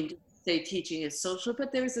 I don't mean to say teaching is social,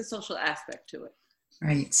 but there is a social aspect to it.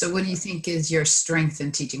 Right. So what do you think is your strength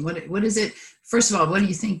in teaching? What is it? First of all, what do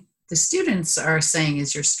you think the students are saying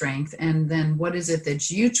is your strength? And then what is it that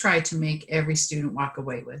you try to make every student walk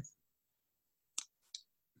away with?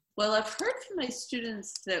 Well, I've heard from my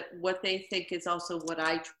students that what they think is also what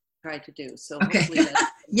I try to do. So okay. Hopefully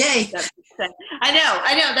Yay. I know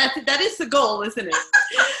that is the goal, isn't it?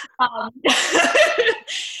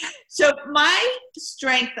 So my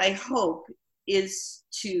strength, I hope, is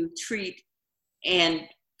to treat and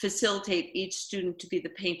facilitate each student to be the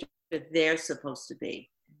painter they're supposed to be,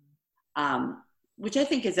 which I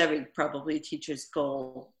think is every probably teacher's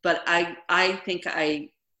goal. But I think I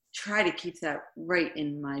try to keep that right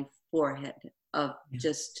in my forehead of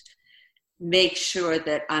just make sure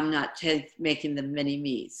that I'm not making them many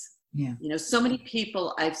me's. Yeah. You know, so many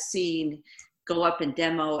people I've seen go up and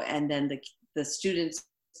demo, and then the students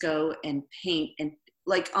go and paint and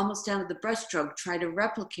like almost down to the brushstroke, try to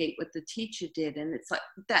replicate what the teacher did. And it's like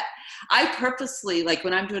that. I purposely, like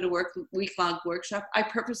when I'm doing a week-long workshop, I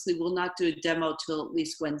purposely will not do a demo till at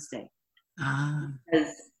least Wednesday.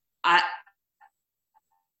 Because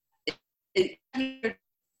it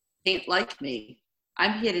ain't like me.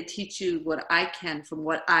 I'm here to teach you what I can from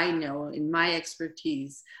what I know in my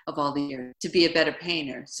expertise of all the years to be a better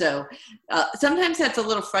painter. So sometimes that's a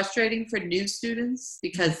little frustrating for new students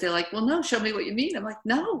because they're like, well, no, show me what you mean. I'm like,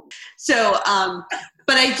 no. So,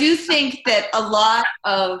 but I do think that a lot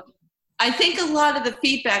of the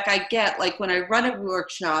feedback I get, like when I run a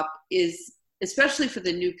workshop is, especially for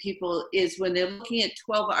the new people, is when they're looking at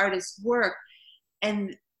 12 artists' work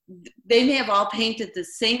and they may have all painted the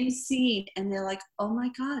same scene and they're like, oh my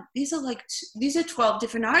God, these are 12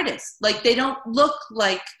 different artists. Like they don't look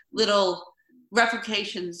like little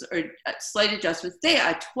replications or slight adjustments. They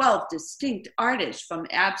are 12 distinct artists, from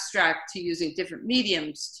abstract to using different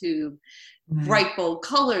mediums to bright, bold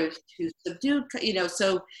colors to subdued,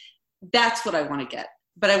 so that's what I want to get.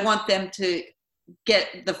 But I want them to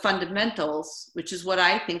get the fundamentals, which is what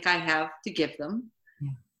I think I have to give them,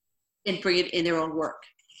 and bring it in their own work.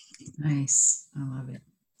 Nice. I love it.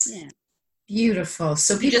 Yeah. Beautiful.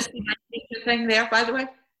 So you just see my teacher thing there, by the way?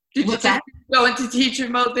 Did What's you that? Go into teacher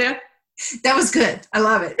mode there? That was good. I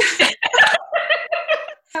love it.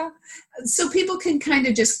 So people can kind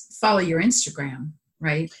of just follow your Instagram,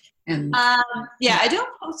 right? And I don't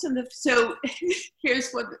post on so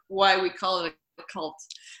here's why we call it a cult,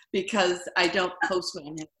 because I don't post when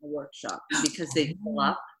I'm having a workshop because they fill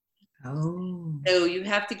up. Oh. So you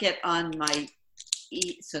have to get on my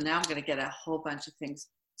so now I'm going to get a whole bunch of things.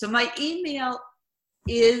 So my email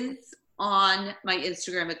is on my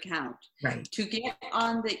Instagram account. Right. To get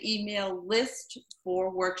on the email list for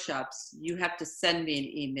workshops, you have to send me an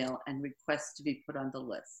email and request to be put on the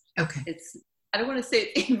list. Okay. I don't want to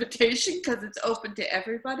say invitation because it's open to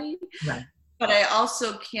everybody. Right. But I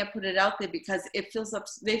also can't put it out there because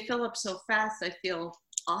they fill up so fast, I feel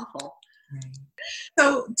awful. Right.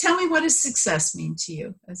 So tell me, what does success mean to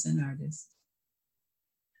you as an artist?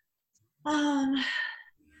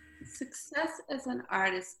 Success as an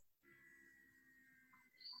artist.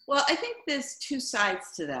 Well, I think there's two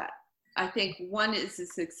sides to that. I think one is the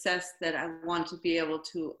success that I want to be able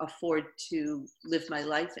to afford to live my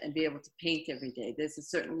life and be able to paint every day. There's a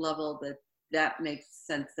certain level that makes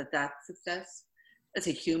sense that's success. As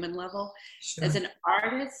a human level. Sure. As an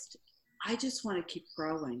artist, I just want to keep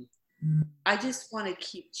growing. Mm. I just want to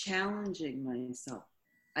keep challenging myself.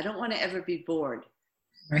 I don't want to ever be bored.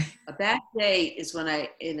 Right. A bad day is when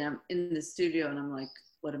I'm in the studio and I'm like,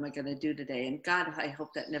 what am I going to do today? And God, I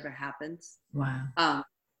hope that never happens. Wow.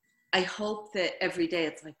 I hope that every day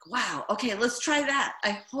it's like, wow, okay, let's try that.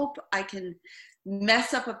 I hope I can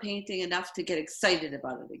mess up a painting enough to get excited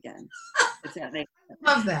about it again. Does that make sense?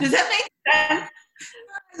 Love that. Does that make sense?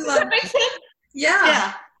 Does that make sense?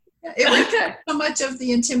 Yeah. It Okay. so much of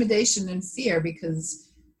the intimidation and fear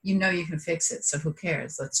because you know you can fix it. So who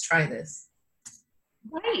cares? Let's try this.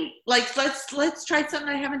 Right. Like let's try something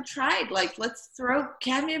I haven't tried. Like let's throw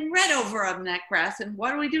cadmium red over on that grass and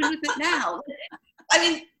what do we do with it now? I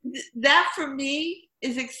mean, that for me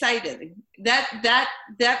is exciting. That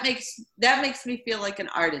makes me feel like an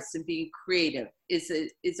artist, and being creative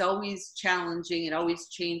is always challenging and always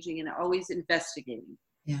changing and always investigating.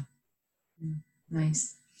 Yeah.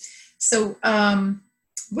 Nice. So,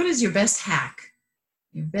 what is your best hack?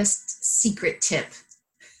 Your best secret tip?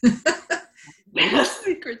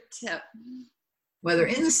 Secret tip. Whether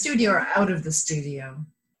in the studio or out of the studio.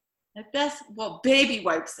 At best, well, baby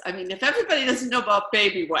wipes. I mean, if everybody doesn't know about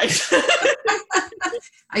baby wipes.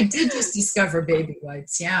 I did just discover baby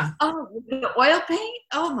wipes, yeah. Oh, the oil paint?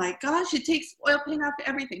 Oh my gosh, it takes oil paint off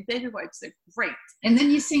everything. Baby wipes are great. And then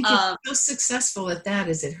you think, it's so successful at that,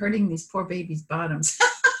 is it hurting these poor babies' bottoms?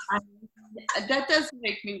 That does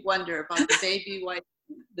make me wonder about the baby wipes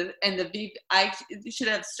and the Viva. I should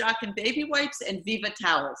have stock in baby wipes and Viva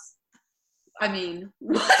towels. I mean,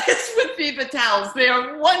 what is with Viva towels? They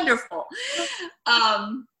are wonderful.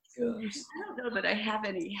 I don't know that I have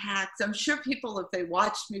any hacks. I'm sure people, if they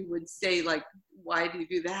watched me, would say, like, why do you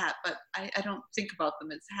do that? But I don't think about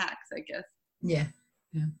them as hacks, I guess. Yeah.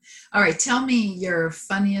 All right. Tell me your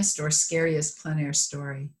funniest or scariest plein air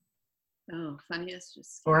story. Oh, funniest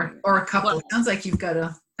or a couple. Well, sounds like you've got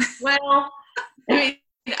a. Well, I mean,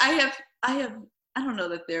 I don't know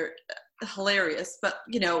that they're hilarious, but,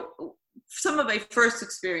 you know, some of my first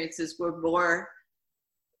experiences were more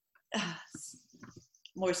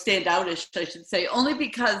standoutish, I should say, only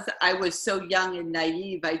because I was so young and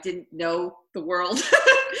naive. I didn't know the world.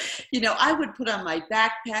 You know, I would put on my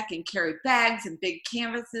backpack and carry bags and big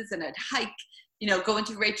canvases, and I'd hike, you know, go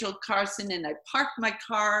into Rachel Carson, and I'd park my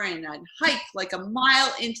car and I'd hike like a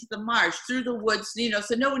mile into the marsh through the woods, you know,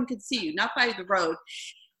 so no one could see you, not by the road.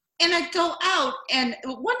 And I'd go out, and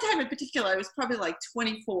one time in particular, I was probably like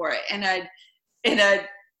 24, and I'd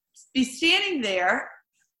be standing there,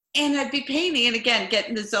 and I'd be painting, and again, get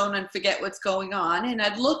in the zone and forget what's going on, and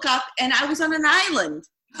I'd look up, and I was on an island.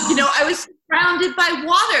 You know, I was surrounded by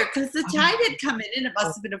water because the tide had come in, and it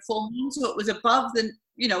must have been a full moon, so it was above the,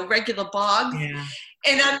 you know, regular bog. Yeah.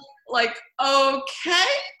 And I'm like, okay,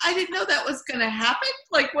 I didn't know that was going to happen.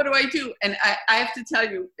 Like, what do I do? And I have to tell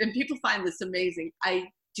you, and people find this amazing, I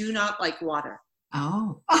do not like water.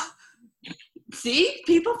 Oh. See,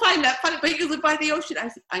 people find that funny, but you live by the ocean.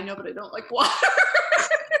 I know, but I don't like water.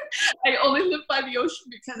 I only live by the ocean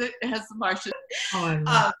because it has the marshes. Oh, I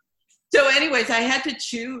love so anyways, I had to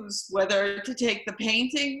choose whether to take the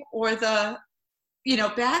painting or the, you know,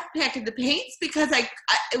 backpack and the paints, because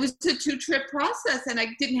it was a 2-trip process, and I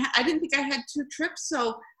didn't think I had 2 trips.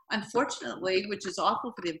 So unfortunately, which is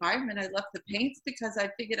awful for the environment, I left the paints because I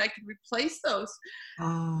figured I could replace those.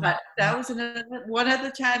 But that was one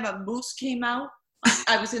other time a moose came out.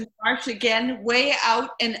 I was in the marsh again, way out,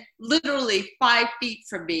 and literally 5 feet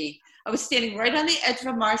from me. I was standing right on the edge of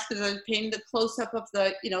a marsh because I was painting the close-up of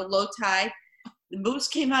the, you know, low tide. The moose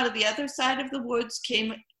came out of the other side of the woods,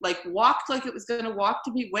 walked like it was going to walk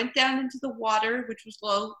to me, went down into the water, which was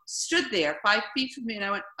low, stood there 5 feet from me, and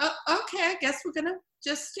I went, oh, okay, I guess we're going to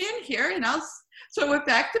just stand here, and so I went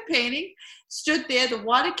back to painting, stood there, the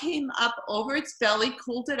water came up over its belly,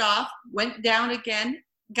 cooled it off, went down again,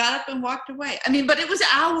 got up and walked away. I mean, but it was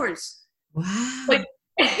hours. Wow. Like,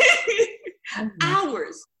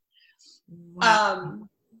 hours. Wow.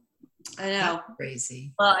 I know. That's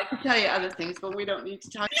crazy. Well, I could tell you other things, but we don't need to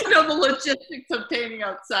talk. You know, the logistics of painting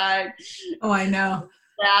outside. Oh, I know.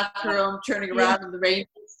 Bathroom, turning around in the rain,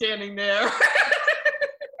 standing there.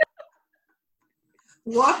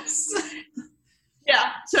 Whoops.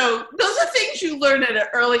 Yeah. So those are things you learn at an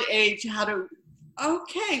early age, how to,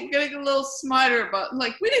 okay, we're getting a little smarter about,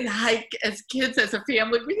 like, we didn't hike as kids, as a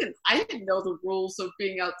family. I didn't know the rules of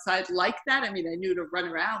being outside like that. I mean, I knew to run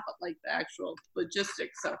around, but like the actual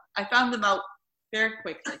logistics. So I found them out very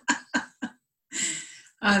quickly.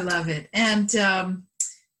 I love it. And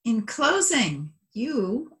in closing,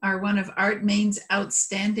 you are one of Art Maine's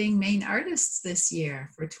outstanding Maine artists this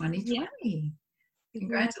year for 2020. Yeah.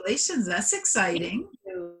 Congratulations. That's exciting.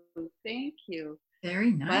 Thank you.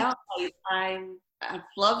 Very nice. Well, I've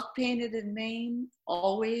loved Painted in Maine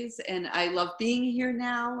always, and I love being here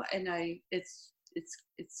now, and it's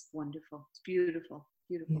wonderful. It's beautiful.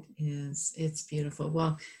 Beautiful. It is. It's beautiful.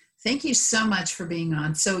 Well, Thank you so much for being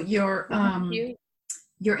on. So your Thank you.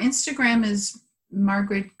 your Instagram is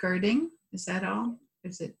Margaret Girding. Is that all?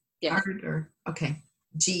 Is it Yes. Art or okay?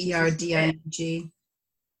 Gerding.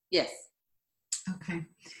 Yes. Okay.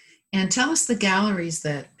 And tell us the galleries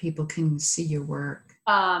that people can see your work.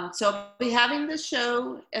 So I'll be having the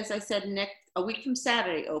show, as I said, a week from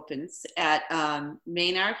Saturday opens at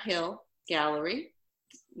Maynard Hill Gallery,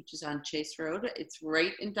 which is on Chase Road. It's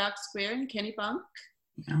right in Dock Square in Kennebunk.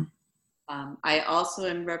 Yeah. I also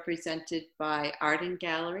am represented by Art and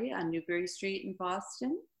Gallery on Newbury Street in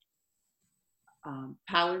Boston,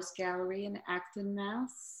 Powers Gallery in Acton,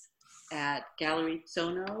 Mass, at Gallery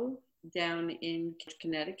Sono down in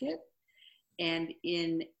Connecticut, and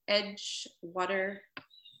in Edgewater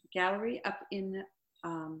Gallery up in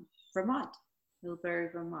Vermont, Middlebury,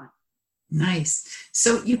 Vermont. Nice.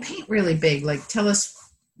 So you paint really big. Like, tell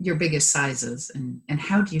us your biggest sizes and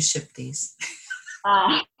how do you ship these?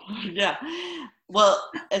 Yeah.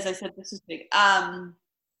 Well, as I said, this is big. I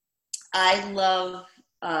love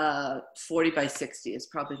 40 by 60 is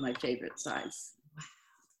probably my favorite size.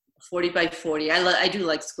 40 by 40. I do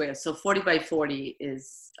like squares. So 40 by 40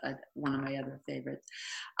 is one of my other favorites.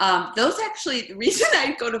 Those actually, the reason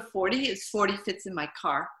I go to 40 is 40 fits in my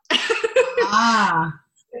car.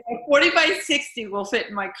 40 by 60 will fit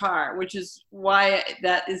in my car, which is why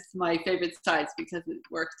that is my favorite size, because it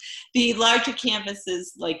works. The larger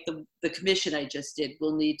canvases, like the commission I just did,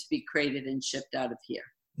 will need to be crated and shipped out of here.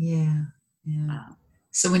 Yeah.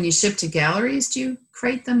 So when you ship to galleries, do you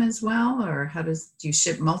crate them as well, or do you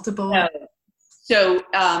ship multiple? No. So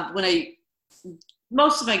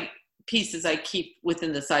most of my pieces I keep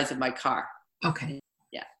within the size of my car. Okay.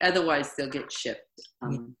 Yeah. Otherwise, they'll get shipped.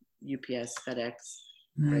 UPS, FedEx.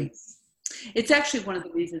 Nice. Right. It's actually one of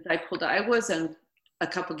the reasons I pulled out. I was on a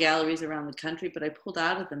couple galleries around the country, but I pulled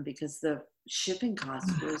out of them because the shipping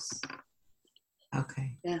cost was.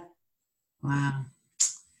 Okay. Yeah. Wow.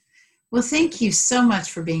 Well, thank you so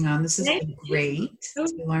much for being on. This has been great to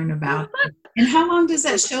learn about. And how long does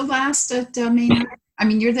that show last at Maynard? I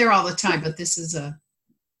mean, you're there all the time, but this is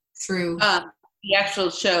through. The actual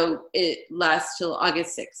show, it lasts till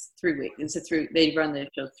August 6th, 3 weeks. They run the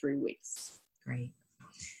show 3 weeks. Great.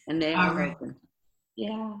 And they are open.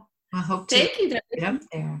 Yeah. I hope to Thank you, get up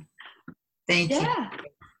there. Thank you. Yeah.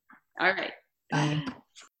 All right. Bye.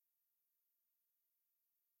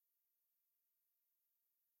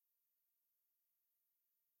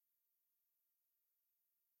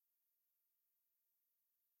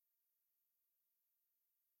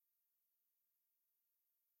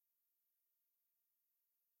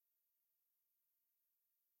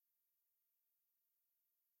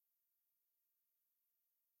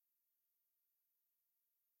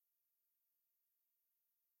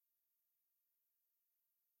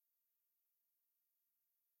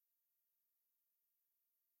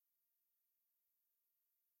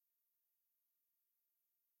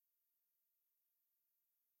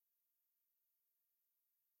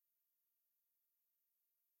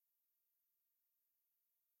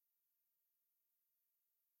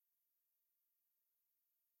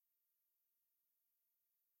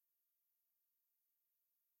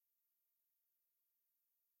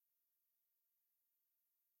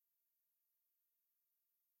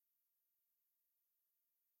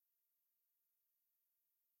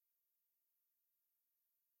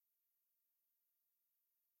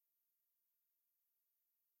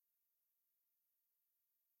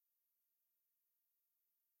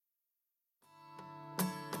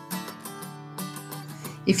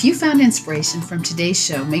 If you found inspiration from today's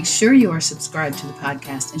show, make sure you are subscribed to the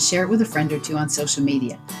podcast and share it with a friend or two on social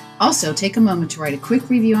media. Also, take a moment to write a quick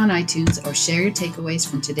review on iTunes or share your takeaways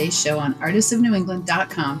from today's show on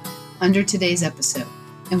artistsofnewengland.com under today's episode.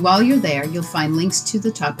 And while you're there, you'll find links to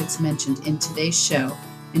the topics mentioned in today's show.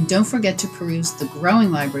 And don't forget to peruse the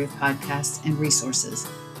growing library of podcasts and resources.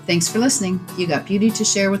 Thanks for listening. You got beauty to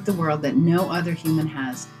share with the world that no other human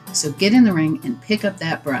has. So get in the ring and pick up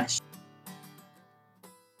that brush.